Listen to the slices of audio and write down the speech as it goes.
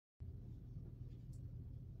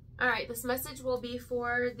All right, this message will be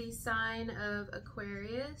for the sign of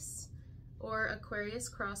Aquarius or Aquarius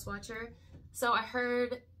cross watcher. So I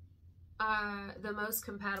heard the most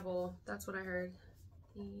compatible. That's what I heard.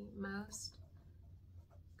 The most.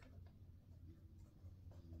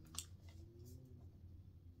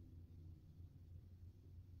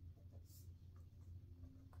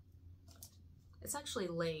 It's actually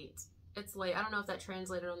late. It's late. I don't know if that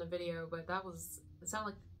translated on the video, but that was, it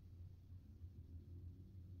sounded like,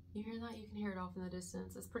 you hear that? You can hear it off in the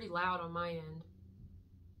distance. It's pretty loud on my end.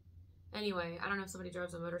 Anyway, I don't know if somebody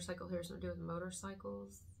drives a motorcycle here, something to do with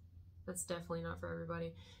motorcycles. That's definitely not for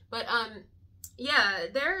everybody. But, yeah,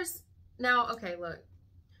 there's, now, okay, look.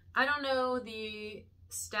 I don't know the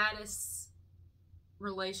status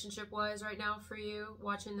relationship-wise right now for you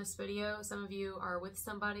watching this video. Some of you are with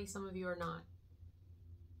somebody, some of you are not.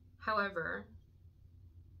 However,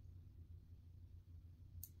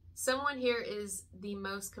 someone here is the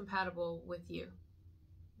most compatible with you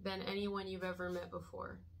than anyone you've ever met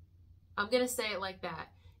before. I'm going to say it like that.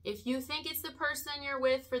 If you think it's the person you're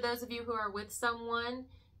with, for those of you who are with someone,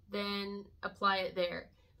 then apply it there.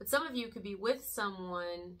 But some of you could be with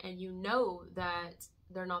someone and you know that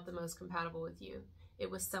they're not the most compatible with you.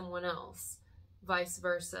 It was someone else. Vice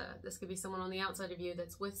versa. This could be someone on the outside of you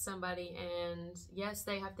that's with somebody, and yes,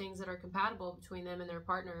 they have things that are compatible between them and their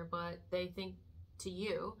partner, but they think to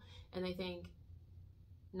you and they think,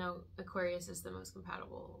 no, Aquarius is the most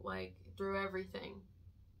compatible, like through everything.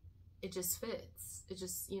 It just fits. It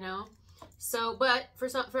just, you know. So, but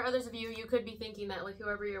for others of you, you could be thinking that like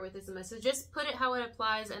whoever you're with is the message. Just put it how it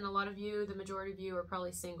applies, and a lot of you, the majority of you, are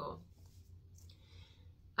probably single.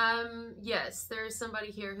 Yes, there is somebody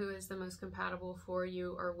here who is the most compatible for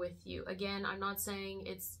you or with you. Again, I'm not saying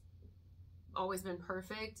it's always been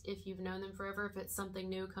perfect if you've known them forever, if it's something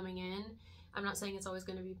new coming in. I'm not saying it's always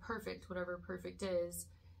going to be perfect, whatever perfect is.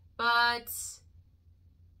 But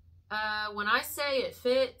when I say it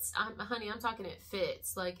fits, honey, I'm talking it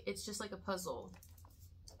fits. Like, it's just like a puzzle.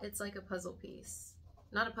 It's like a puzzle piece.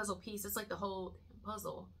 Not a puzzle piece, it's like the whole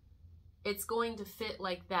puzzle. It's going to fit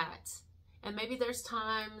like that. And maybe there's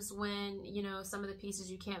times when, you know, some of the pieces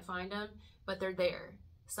you can't find them, but they're there.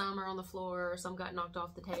 Some are on the floor, some got knocked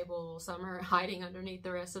off the table, some are hiding underneath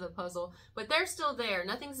the rest of the puzzle, but they're still there.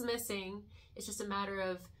 Nothing's missing. It's just a matter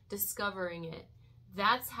of discovering it.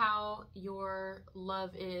 That's how your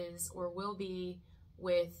love is or will be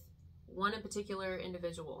with one in particular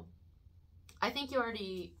individual. I think you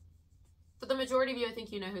already, for the majority of you, I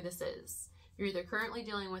think you know who this is. You're either currently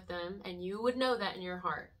dealing with them, and you would know that in your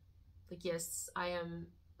heart. Like, yes,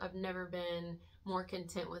 I've never been more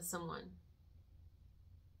content with someone.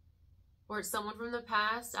 Or it's someone from the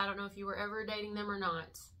past. I don't know if you were ever dating them or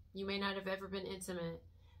not. You may not have ever been intimate.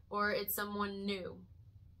 Or it's someone new.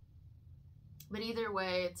 But either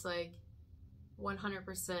way, it's like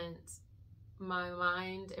 100% my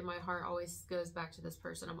mind and my heart always goes back to this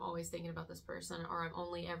person. I'm always thinking about this person, or I'm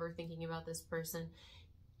only ever thinking about this person.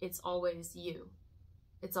 It's always you.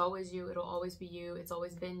 It's always you. It'll always be you. It's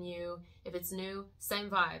always been you. If it's new, same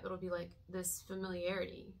vibe. It'll be like this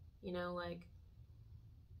familiarity, you know, like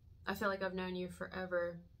I feel like I've known you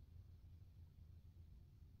forever.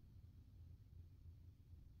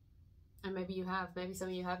 And maybe you have. Maybe some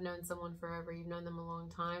of you have known someone forever. You've known them a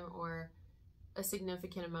long time or a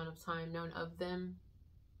significant amount of time known of them.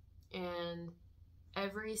 And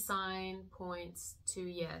every sign points to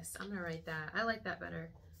yes. I'm going to write that. I like that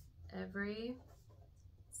better. Every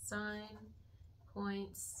sign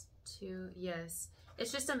points to yes.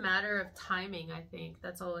 It's just a matter of timing, I think.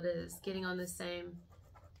 That's all it is. Getting on the same,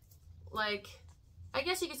 like, I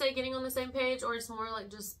guess you could say getting on the same page, or it's more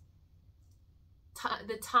like just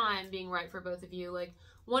the time being right for both of you. Like,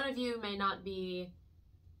 one of you may not be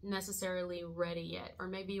necessarily ready yet, or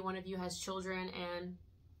maybe one of you has children and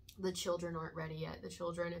the children aren't ready yet. The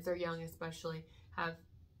children, if they're young especially, have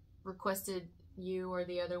requested you or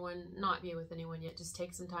the other one not be with anyone yet. Just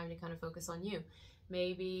take some time to kind of focus on you.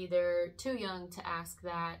 Maybe they're too young to ask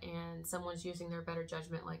that, and someone's using their better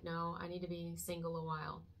judgment, like, no, I need to be single a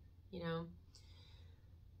while, you know.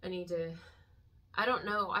 I don't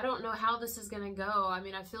know how this is gonna go. I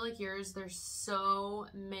mean, I feel like yours, there's so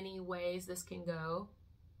many ways this can go,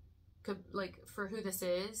 like, for who this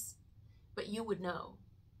is, but you would know.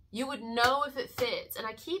 You would know if it fits. And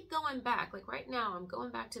I keep going back. Like right now, I'm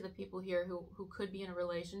going back to the people here who could be in a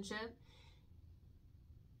relationship.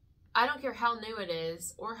 I don't care how new it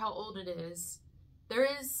is or how old it is. There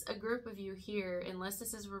is a group of you here, unless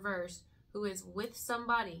this is reversed, who is with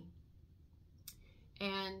somebody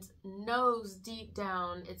and knows deep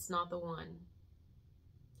down it's not the one.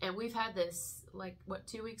 And we've had this, like, what,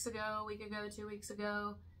 2 weeks ago, a week ago, 2 weeks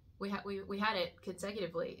ago? we had it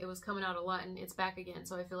consecutively. It was coming out a lot, and it's back again.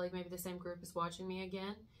 So I feel like maybe the same group is watching me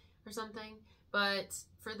again or something. But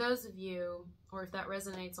for those of you, or if that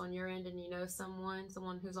resonates on your end and you know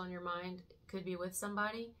someone who's on your mind could be with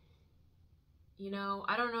somebody, you know,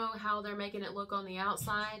 I don't know how they're making it look on the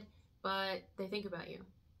outside, but they think about you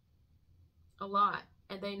a lot.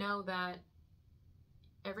 And they know that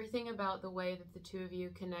everything about the way that the two of you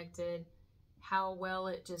connected, how well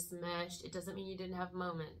it just meshed, it doesn't mean you didn't have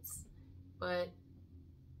moments, but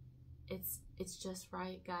it's just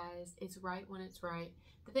right, guys. It's right when it's right.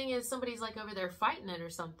 The thing is, somebody's like over there fighting it or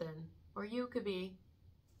something, or you could be.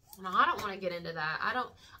 No, I don't want to get into that. I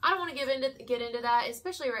don't want to get into that,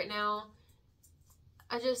 especially right now.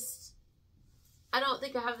 I don't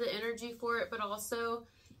think I have the energy for it, but also,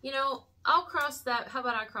 you know, I'll cross that. How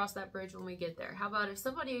about I cross that bridge when we get there? How about if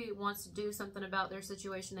somebody wants to do something about their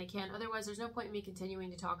situation, they can. Otherwise, there's no point in me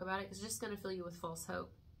continuing to talk about it, because it's just going to fill you with false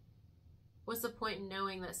hope. What's the point in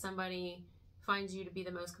knowing that somebody finds you to be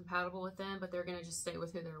the most compatible with them, but they're going to just stay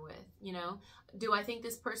with who they're with, you know? Do I think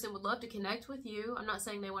this person would love to connect with you? I'm not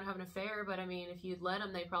saying they want to have an affair, but I mean, if you'd let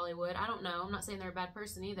them, they probably would. I don't know. I'm not saying they're a bad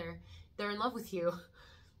person either. They're in love with you.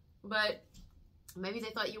 But maybe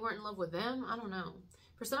they thought you weren't in love with them. I don't know.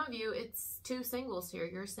 For some of you, it's two singles here.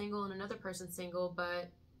 You're single and another person's single,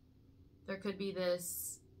 but there could be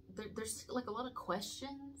this, there's like a lot of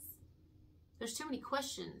questions. There's too many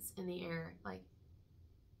questions in the air. Like,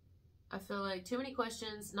 I feel like too many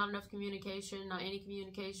questions, not enough communication, not any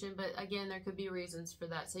communication, but again, there could be reasons for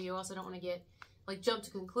that. So you also don't want to get, like, jump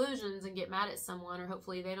to conclusions and get mad at someone, or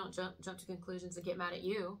hopefully they don't jump to conclusions and get mad at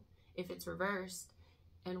you if it's reversed,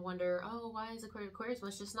 and wonder, oh, why is Aquarius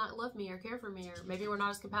must just not love me or care for me, or maybe we're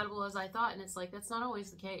not as compatible as I thought. And it's like, that's not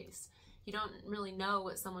always the case. You don't really know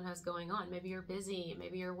what someone has going on. Maybe you're busy.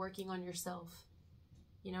 Maybe you're working on yourself.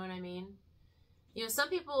 You know what I mean? You know, some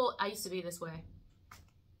people, I used to be this way.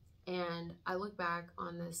 And I look back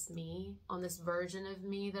on this me, on this version of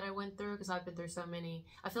me that I went through, because I've been through so many.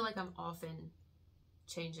 I feel like I'm often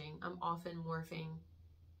changing. I'm often morphing,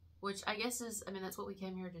 which I guess is, I mean, that's what we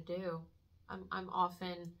came here to do. I'm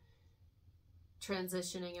often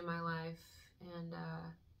transitioning in my life, and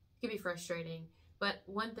it can be frustrating. But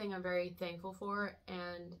one thing I'm very thankful for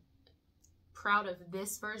and proud of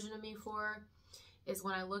this version of me for is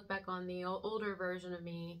when I look back on the older version of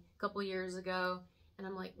me a couple years ago, and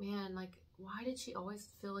I'm like, man, like, why did she always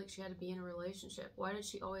feel like she had to be in a relationship? Why did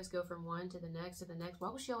she always go from one to the next to the next? Why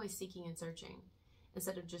was she always seeking and searching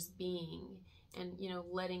instead of just being and, you know,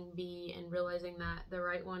 letting be and realizing that the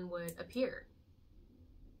right one would appear,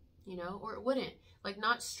 you know, or it wouldn't, like,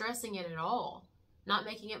 not stressing it at all, not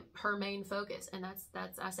making it her main focus. And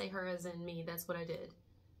that's, I say her as in me, that's what I did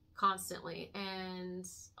constantly, and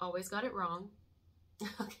always got it wrong.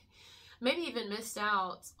 Maybe even missed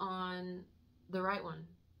out on the right one.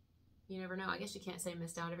 You never know. I guess you can't say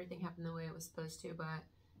missed out. Everything happened the way it was supposed to, but,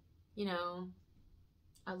 you know,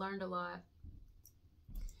 I learned a lot.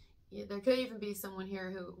 Yeah, there could even be someone here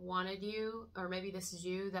who wanted you, or maybe this is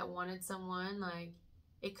you that wanted someone. Like,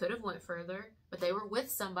 it could have went further, but they were with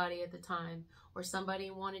somebody at the time, or somebody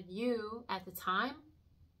wanted you at the time,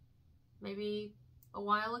 maybe a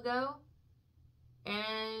while ago,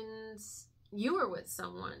 and you were with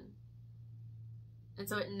someone. And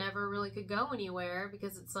so it never really could go anywhere,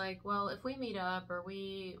 because it's like, well, if we meet up or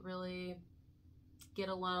we really get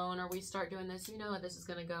alone or we start doing this, you know how this is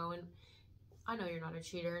going to go. And I know you're not a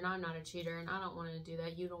cheater, and I'm not a cheater, and I don't want to do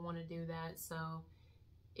that. You don't want to do that. So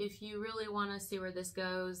if you really want to see where this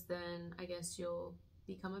goes, then I guess you'll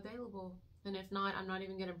become available. And if not, I'm not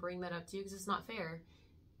even going to bring that up to you, because it's not fair.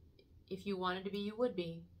 If you wanted to be, you would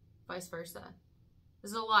be. Vice versa.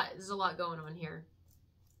 There's a lot going on here.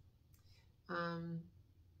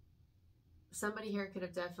 Somebody here could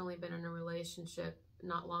have definitely been in a relationship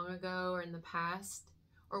not long ago or in the past,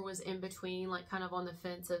 or was in between, like kind of on the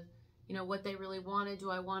fence of, you know, what they really wanted.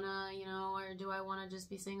 Do I want to, you know, or do I want to just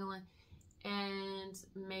be single? And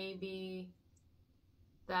maybe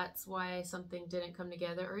that's why something didn't come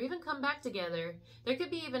together, or even come back together. There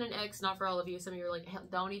could be even an ex, not for all of you. Some of you are like, hell,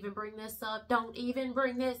 don't even bring this up. Don't even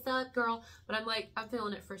bring this up, girl. But I'm like, I'm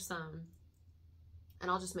feeling it for some. And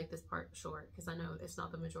I'll just make this part short, because I know it's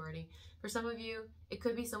not the majority. For some of you, it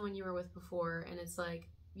could be someone you were with before, and it's like,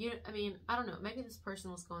 I mean, I don't know. Maybe this person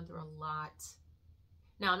was going through a lot.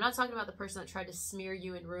 Now, I'm not talking about the person that tried to smear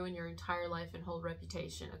you and ruin your entire life and whole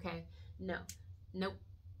reputation, okay? No. Nope.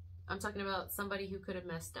 I'm talking about somebody who could have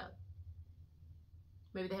messed up.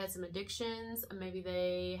 Maybe they had some addictions. Maybe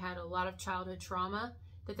they had a lot of childhood trauma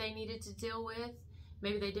that they needed to deal with.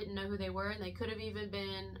 Maybe they didn't know who they were, and they could have even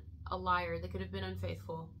been a liar. They could have been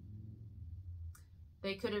unfaithful.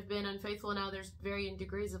 They could have been unfaithful. Now there's varying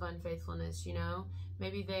degrees of unfaithfulness, you know.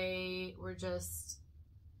 Maybe they were just,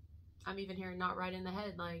 I'm even hearing not right in the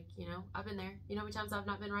head. Like, you know, I've been there. You know how many times I've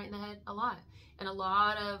not been right in the head? A lot. And a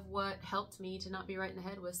lot of what helped me to not be right in the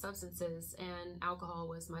head was substances, and alcohol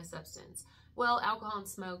was my substance. Well, alcohol and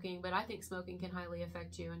smoking, but I think smoking can highly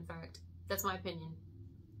affect you. In fact, that's my opinion.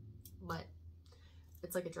 But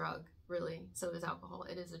it's like a drug, really. So is alcohol.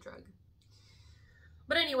 It is a drug.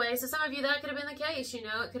 But anyway, so some of you, that could have been the case, you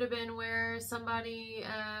know. It could have been where somebody,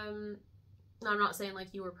 I'm not saying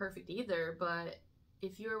like you were perfect either, but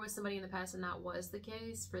if you were with somebody in the past and that was the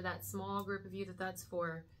case, for that small group of you that's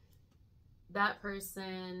for, that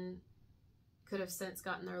person could have since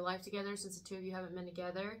gotten their life together, since the two of you haven't been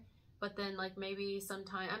together. But then, like, maybe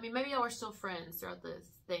sometime, I mean, maybe y'all were still friends throughout the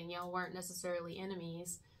thing. Y'all weren't necessarily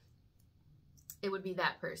enemies. It would be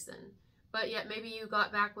that person. But yet maybe you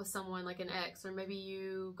got back with someone, like an ex, or maybe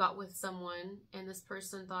you got with someone and this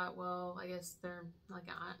person thought, well, I guess they're like,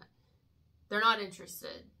 they're not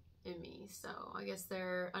interested in me, so I guess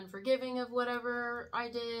they're unforgiving of whatever I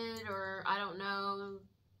did, or I don't know,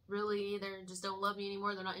 really, they just don't love me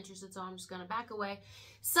anymore, they're not interested, so I'm just gonna back away.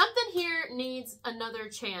 Something here needs another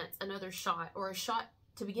chance, another shot, or a shot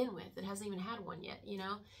to begin with. It hasn't even had one yet, you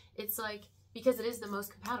know. It's like, because it is the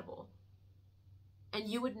most compatible. And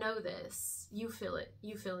you would know this. You feel it.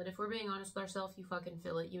 You feel it. If we're being honest with ourselves, you fucking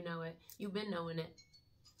feel it. You know it. You've been knowing it.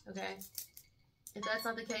 Okay? If that's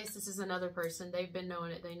not the case, this is another person. They've been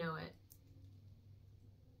knowing it. They know it.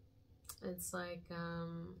 It's like,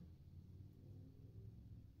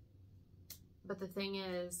 but the thing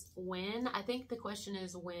is, when? I think the question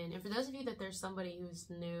is when. And for those of you that there's somebody who's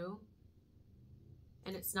new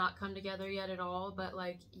and it's not come together yet at all, but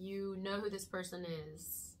like, you know who this person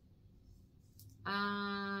is.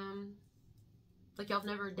 Like y'all have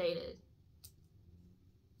never dated.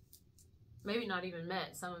 Maybe not even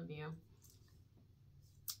met, some of you.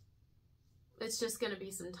 It's just going to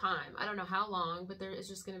be some time. I don't know how long, but there is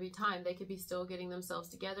just going to be time. They could be still getting themselves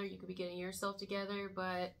together. You could be getting yourself together,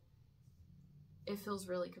 but it feels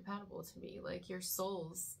really compatible to me. Like your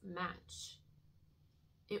souls match.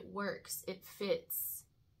 It works. It fits.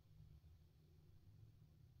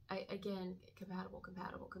 Again, compatible,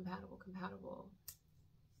 compatible, compatible, compatible.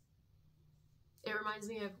 It reminds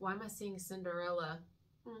me of, why am I seeing Cinderella?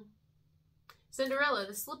 Cinderella,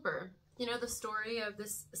 the slipper. You know, the story of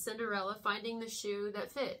this Cinderella finding the shoe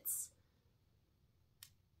that fits.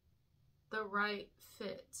 The right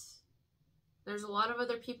fit. There's a lot of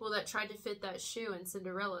other people that tried to fit that shoe in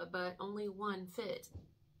Cinderella, but only one fit.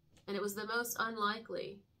 And it was the most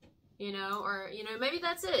unlikely, you know, or, you know, maybe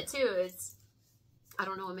that's it too. It's, I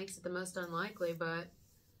don't know what makes it the most unlikely, but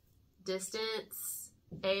distance,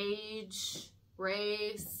 age,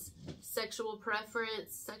 race, sexual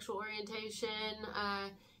preference, sexual orientation.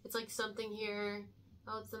 It's like something here,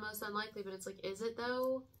 oh, it's the most unlikely, but it's like, is it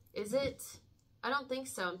though? Is it? I don't think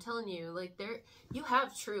so. I'm telling you, like, you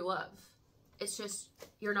have true love. It's just,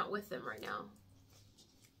 you're not with them right now.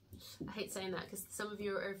 I hate saying that, because some of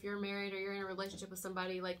you, or if you're married or you're in a relationship with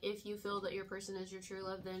somebody, like, if you feel that your person is your true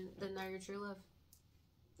love, then they're your true love.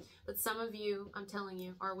 But some of you, I'm telling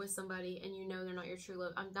you, are with somebody and you know they're not your true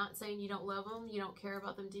love. I'm not saying you don't love them, you don't care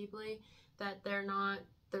about them deeply, that there's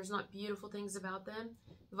not beautiful things about them.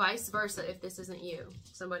 Vice versa, if this isn't you,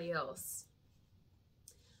 somebody else.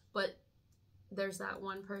 But there's that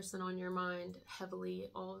one person on your mind heavily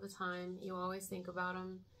all the time. You always think about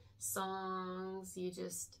them. Songs, you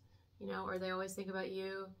just, you know, or they always think about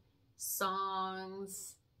you.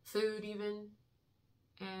 Songs, food even.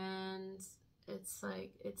 And it's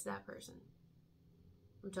like, it's that person.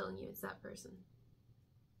 I'm telling you, it's that person.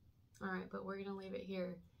 All right, but we're going to leave it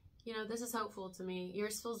here. You know, this is hopeful to me.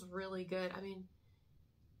 Yours feels really good. I mean,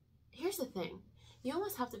 here's the thing. You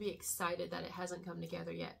almost have to be excited that it hasn't come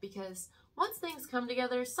together yet, because once things come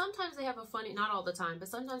together, sometimes they have a funny, not all the time, but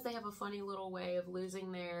sometimes they have a funny little way of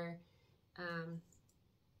losing their,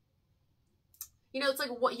 you know, it's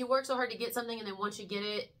like what you work so hard to get something, and then once you get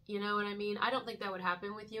it, you know what I mean? I don't think that would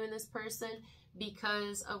happen with you and this person,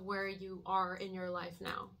 because of where you are in your life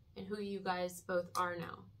now and who you guys both are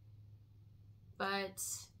now. But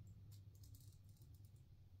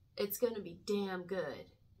it's going to be damn good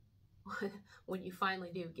when you finally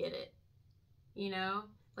do get it, you know,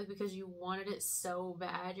 like, because you wanted it so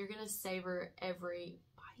bad, you're going to savor every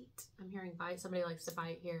bite. I'm hearing bite. Somebody likes to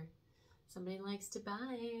bite here. Somebody likes to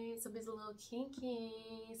bite. Somebody's a little kinky.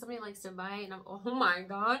 Somebody likes to bite. And oh my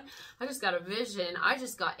God, I just got a vision. I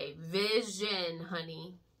just got a vision,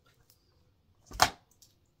 honey.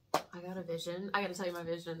 I got a vision. I got to tell you my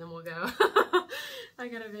vision and then we'll go. I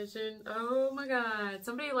got a vision. Oh my God.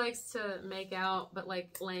 Somebody likes to make out, but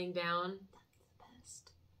like laying down. That's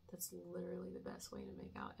the best. That's literally the best way to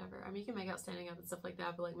make out ever. I mean, you can make out standing up and stuff like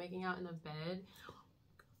that, but like making out in the bed.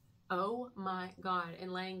 Oh my God.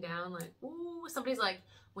 And laying down, like, ooh, somebody's like,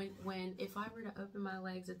 if I were to open my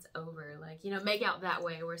legs, it's over. Like, you know, make out that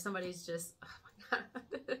way where somebody's just, oh my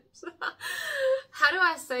God. How do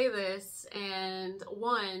I say this? And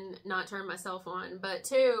one, not turn myself on, but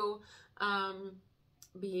two,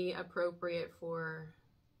 be appropriate for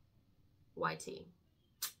YT.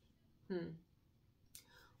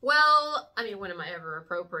 Well, I mean, when am I ever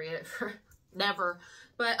appropriate for? Never.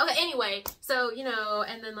 But okay, anyway, so, you know,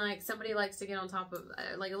 and then like somebody likes to get on top of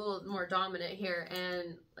like a little more dominant here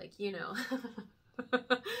and like, you know,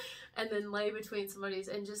 and then lay between somebody's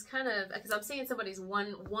and just kind of, because I'm seeing somebody's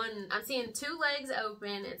I'm seeing two legs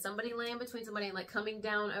open and somebody laying between somebody and like coming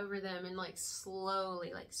down over them and like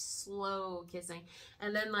slowly, like slow kissing,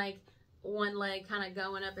 and then like one leg kind of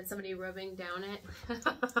going up and somebody rubbing down it.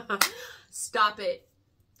 Stop it.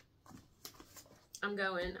 I'm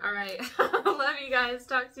going. All right. Love you guys.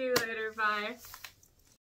 Talk to you later. Bye.